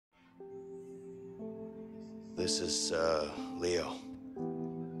This is, Leo.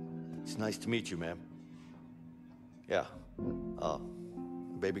 It's nice to meet you, ma'am. Yeah.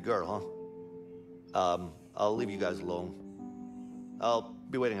 Baby girl, huh? I'll leave you guys alone. I'll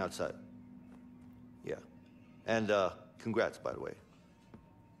be waiting outside. Yeah. And, congrats, by the way.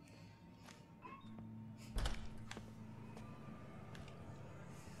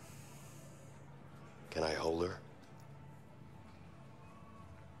 Can I hold her?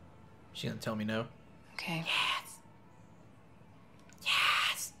 She gonna tell me no? Okay. Yes.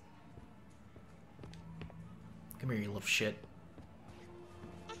 Yes. Come here, you little shit.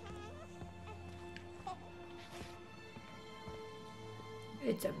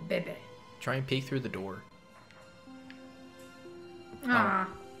 It's a baby. Try and peek through the door. Ah.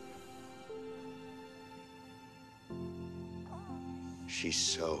 She's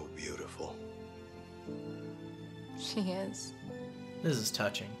so beautiful. She is. This is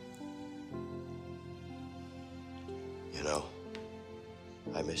touching. You know,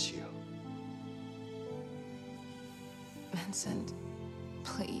 I miss you. Vincent,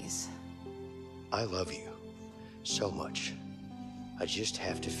 please. I love you so much. I just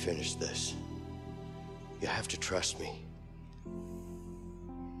have to finish this. You have to trust me.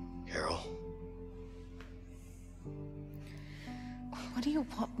 Carol. What do you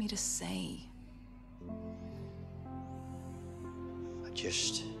want me to say? I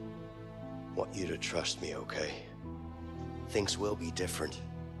just want you to trust me, okay? Things will be different.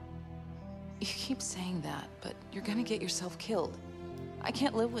 You keep saying that, but you're gonna get yourself killed. I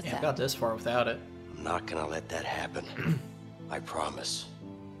can't live with Yeah, that. I got this far without it. I'm not gonna let that happen. I promise.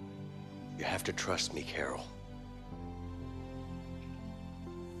 You have to trust me, Carol.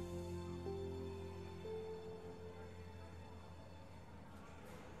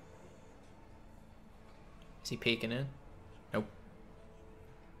 Is he peeking in? Nope.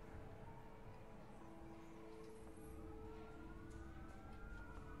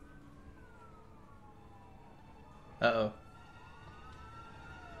 Uh-oh.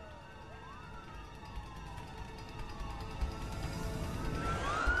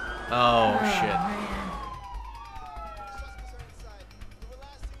 Oh, shit.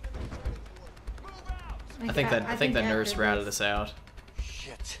 Man. I think that nurse ratted us out.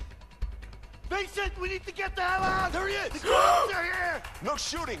 Shit. Vincent, we need to get the hell out! There he is! The cops are here! No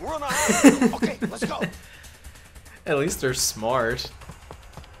shooting, we're on a hospital. Okay, let's go. At least they're smart.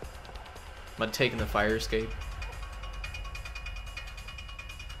 Am I taking the fire escape?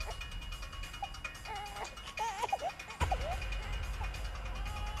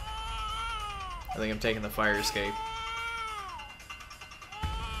 I think I'm taking the fire escape.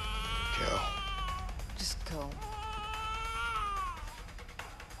 Carol. Just go.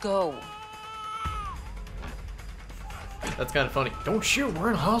 Go. That's kind of funny. Don't shoot, we're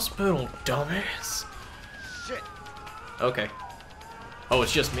in a hospital, dumbass. Shit. Okay. Oh,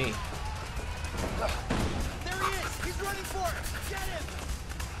 it's just me. There he is! He's running for it! Get him!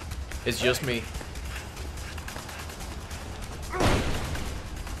 It's just me.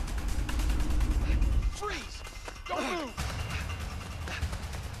 Freeze! Don't move!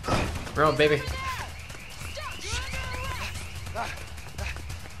 Run, baby.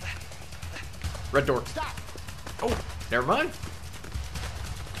 Red door. Stop! Oh, never mind.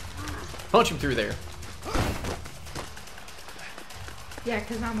 Punch him through there. Yeah,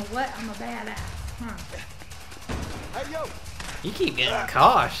 because I'm a what? I'm a badass. Huh. Hey, yo! You keep getting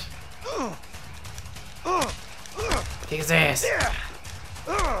caught. Kick his ass.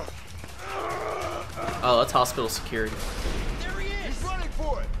 Oh, that's hospital security. There he is! He's running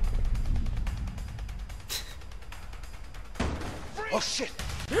for it! Oh shit.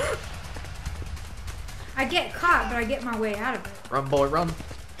 I get caught, but I get my way out of it. Run, boy, run.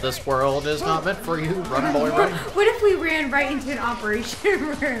 This world is not meant for you. Run, boy, run. What if we ran right into an operation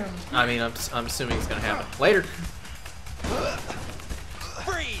room? I mean, I'm assuming it's gonna happen later.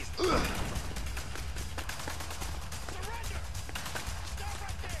 Freeze!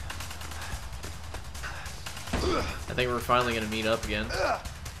 I think we're finally gonna meet up again.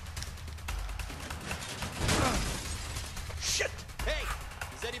 Shit. Hey!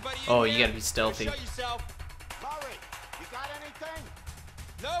 Is anybody in Oh, here? you gotta be stealthy. Show yourself. Hurry! You got anything?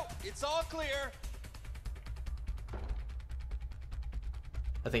 No, it's all clear.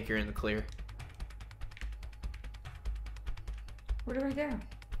 I think you're in the clear. Where do I go?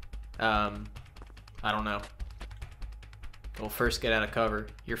 I don't know. We'll first get out of cover.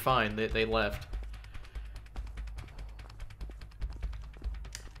 You're fine. They left.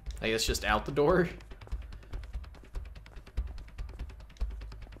 I guess just out the door.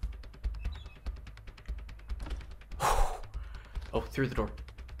 Oh, through the door.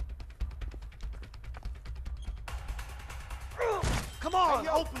 on,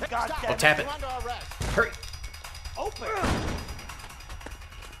 open, goddammit. Oh, tap it. You're under arrest. Hurry. Open.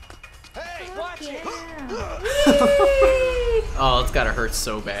 Hey, watch it. Oh, it's gotta hurt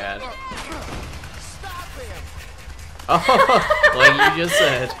so bad. Stop him. Oh, like you just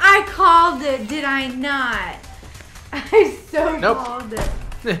said. I called it, did I not? I so Nope. called it.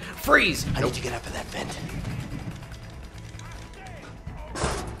 Freeze! I need to get up in that vent.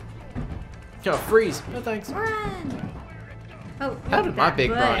 Yo, freeze. No thanks. Run! Oh, How look did at my that big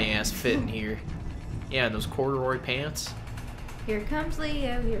butt. brawny ass fit in here? Yeah, in those corduroy pants. Here comes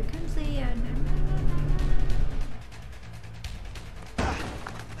Leo, here comes Leo. No, no, no,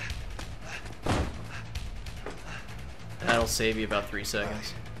 no. That'll save you about 3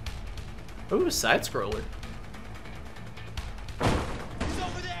 seconds. Ooh, a side scroller. He's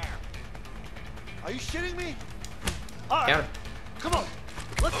over there. Are you shitting me? All right. Counter. Come on.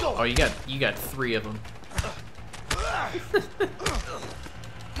 Let's go. Oh, you got 3 of them.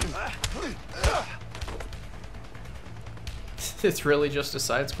 It's really just a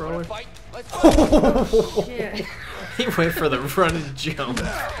side scroller. Fight. Let's go. Shit. He went for the run and jump.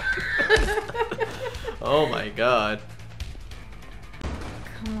 Oh my god.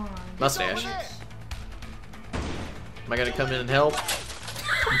 Come on. Mustache. Over there. Am I gonna come in and help?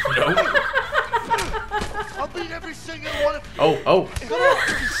 Nope. I'll beat every single one of you. Oh.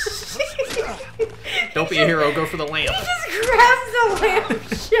 Don't be a hero, go for the lamp. Just grabs the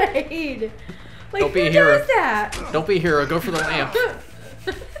lampshade. Like, Don't be who a hero. does that? Don't be a hero, go for the lamp.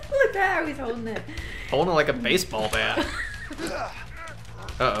 Look at how he's holding it. Holding it like a baseball bat.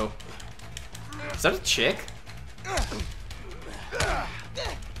 Uh-oh. Is that a chick?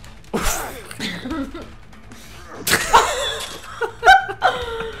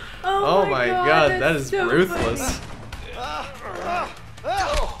 Oh my god, that is so ruthless. How'd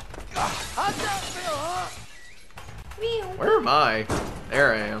that feel, huh? Meow. Where am I?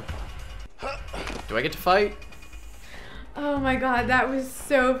 There I am. Do I get to fight? Oh my god, that was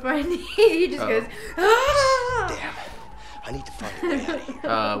so funny. He just goes, ah! Damn. I need to find a way out of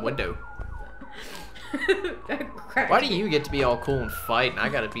here. Window. That cracked Why do me. you get to be all cool and fight and I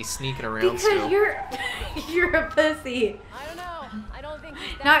gotta be sneaking around Because still? you're a pussy. I don't know. I don't think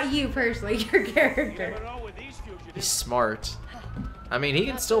he's that. Not you personally, your character. He's smart. I mean, he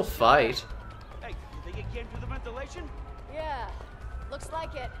can still fight. Hey, you think it came through the ventilation? Yeah, looks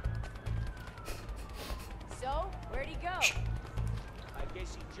like it. So, where'd he go? I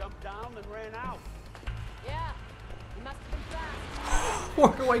guess he jumped down and ran out. Yeah, he must have been fast. Where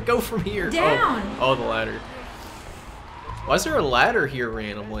do I go from here? Down. Oh, the ladder. Why is there a ladder here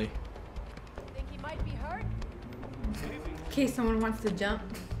randomly? Think he might be hurt? In case someone wants to jump.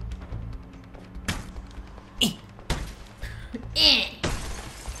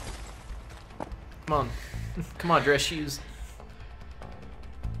 Come on. Come on, dress shoes.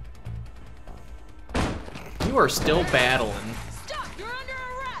 You are still battling. Stop! You're under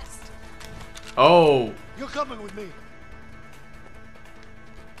arrest! Oh. You're coming with me.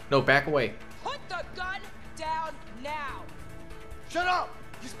 No, back away. Put the gun down now! Shut up.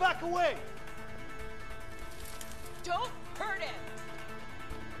 Just back away. Don't hurt him!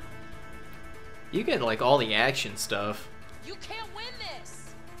 You get like all the action stuff. You can't win this!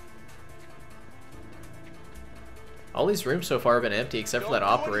 All these rooms so far have been empty except for that Don't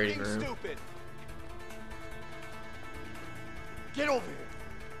do operating anything room. Stupid. Get over here.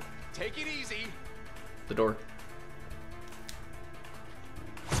 Take it easy. The door.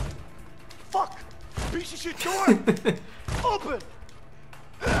 Fuck. Piece of shit door. Open.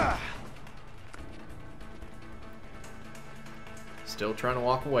 Still trying to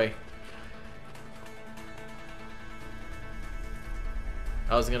walk away.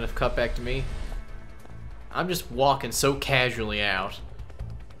 I was gonna cut back to me. I'm just walking so casually out.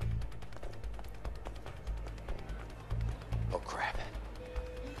 Oh, crap.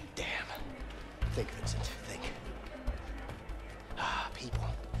 Damn. Think, Vincent. Think. Ah, people.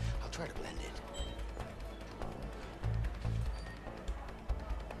 I'll try to blend in.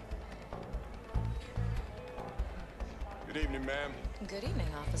 Good evening, ma'am. Good evening,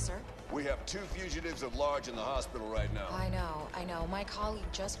 officer. We have 2 fugitives at large in the hospital right now. I know. My colleague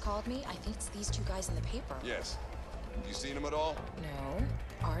just called me. I think it's these 2 guys in the paper. Yes. Have you seen them at all? No.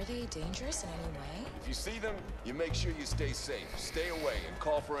 Are they dangerous in any way? If you see them, you make sure you stay safe. Stay away and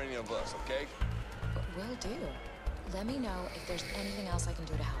call for any of us, okay? Will do. Let me know if there's anything else I can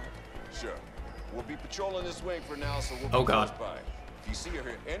do to help. Sure. We'll be patrolling this wing for now, so we'll be Oh, God. close by. If you see or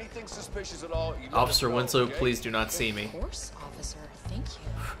hear anything suspicious at all, you let Officer us know, Winslow, okay? please do not see me. Of course, officer. Thank you.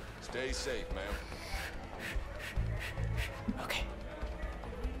 Stay safe, ma'am. Okay.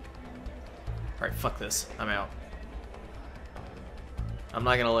 Alright, fuck this. I'm out. I'm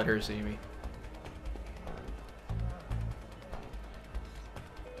not gonna let her see me.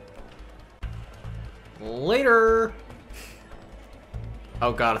 Later!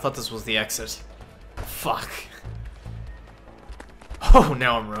 Oh god, I thought this was the exit. Fuck. Oh,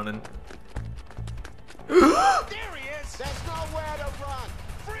 now I'm running. There he is! There's nowhere to run!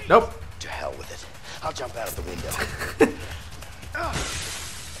 Freeze! Nope. To hell with it. I'll jump out of the window.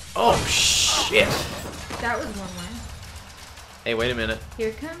 Oh, shit. That was one line. Hey, wait a minute.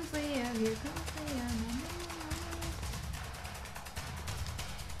 Here comes Leo, here comes Leo.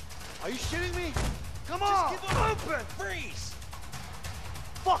 Are you shitting me? Come on! Just give him open! Freeze!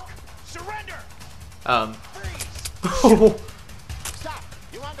 Fuck! Surrender! Freeze! Stop!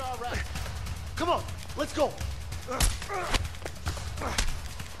 You're under arrest. Come on, let's go.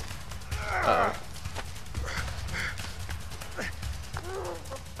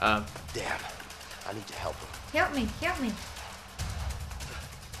 Damn. I need to help him. Help me, help me.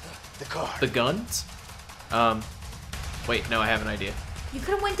 The car. The guns? Wait, no, I have an idea. You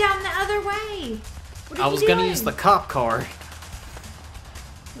could have went down the other way. What are I you was gonna doing? use the cop car.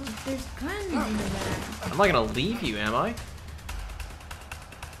 There's guns in there. I'm not gonna leave you, am I?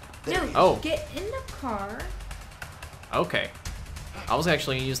 No, Oh. get in the car. Okay. I was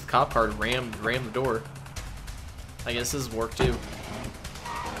actually gonna use the cop car to ram the door. I guess this has worked too.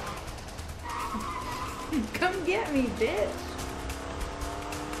 Come get me, bitch.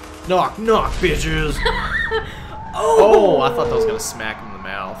 Knock, knock, bitches! Oh, I thought that was gonna smack him in the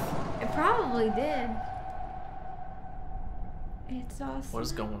mouth. It probably did. It's awesome. What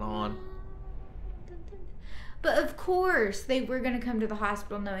is going on? But of course, they were going to come to the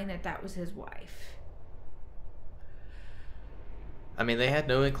hospital knowing that that was his wife. I mean, they had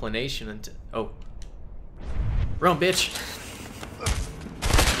no inclination into. Oh. Run, bitch!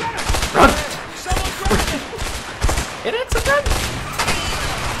 Run! Hit X again!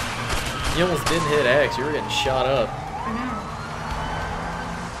 You almost didn't hit X, you were getting shot up. I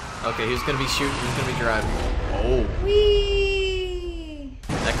know. Okay, who's gonna be shooting? Who's gonna be driving? Oh, Whee!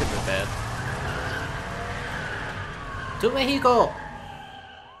 that could be bad. To Mexico!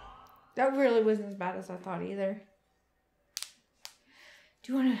 That really wasn't as bad as I thought either.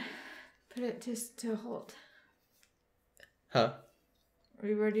 Do you want to put it to hold? Huh? Are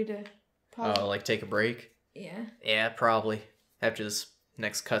you ready to pause? Oh, like take a break? Yeah. Yeah, probably. After this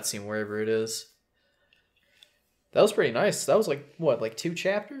next cutscene, wherever it is. That was pretty nice. That was like, what, like 2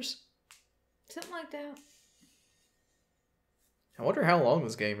 chapters? Something like that. I wonder how long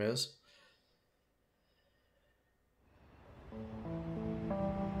this game is.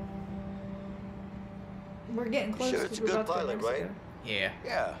 We're getting close. Sure it's a 'cause we're good about to go pilot, to right? Mexico. Yeah.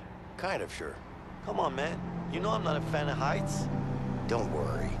 Yeah, kind of sure. Come on, man. You know I'm not a fan of heights. Don't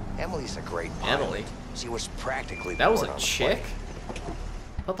worry. Emily's a great pilot. Emily? She was practically That was born a on the chick? plane.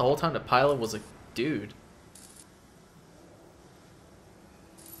 I thought the whole time the pilot was a dude.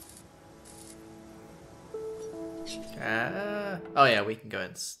 Oh yeah, we can go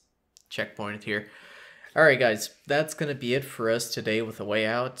ahead and checkpoint it here. Alright guys, that's going to be it for us today with A Way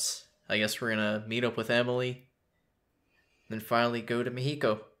Out. I guess we're going to meet up with Emily. Then finally go to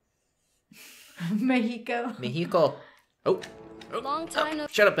Mexico. Mexico. Mexico. Oh. Long time no.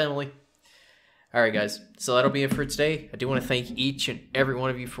 Shut up, Emily. Alright guys, so that'll be it for today. I do want to thank each and every one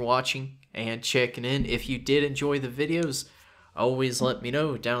of you for watching and checking in. If you did enjoy the videos, always let me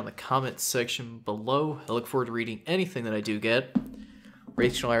know down in the comments section below. I look forward to reading anything that I do get.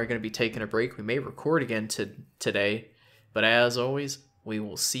 Rachel and I are going to be taking a break. We may record again today, but as always, we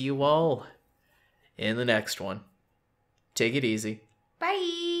will see you all in the next one. Take it easy.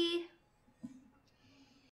 Bye.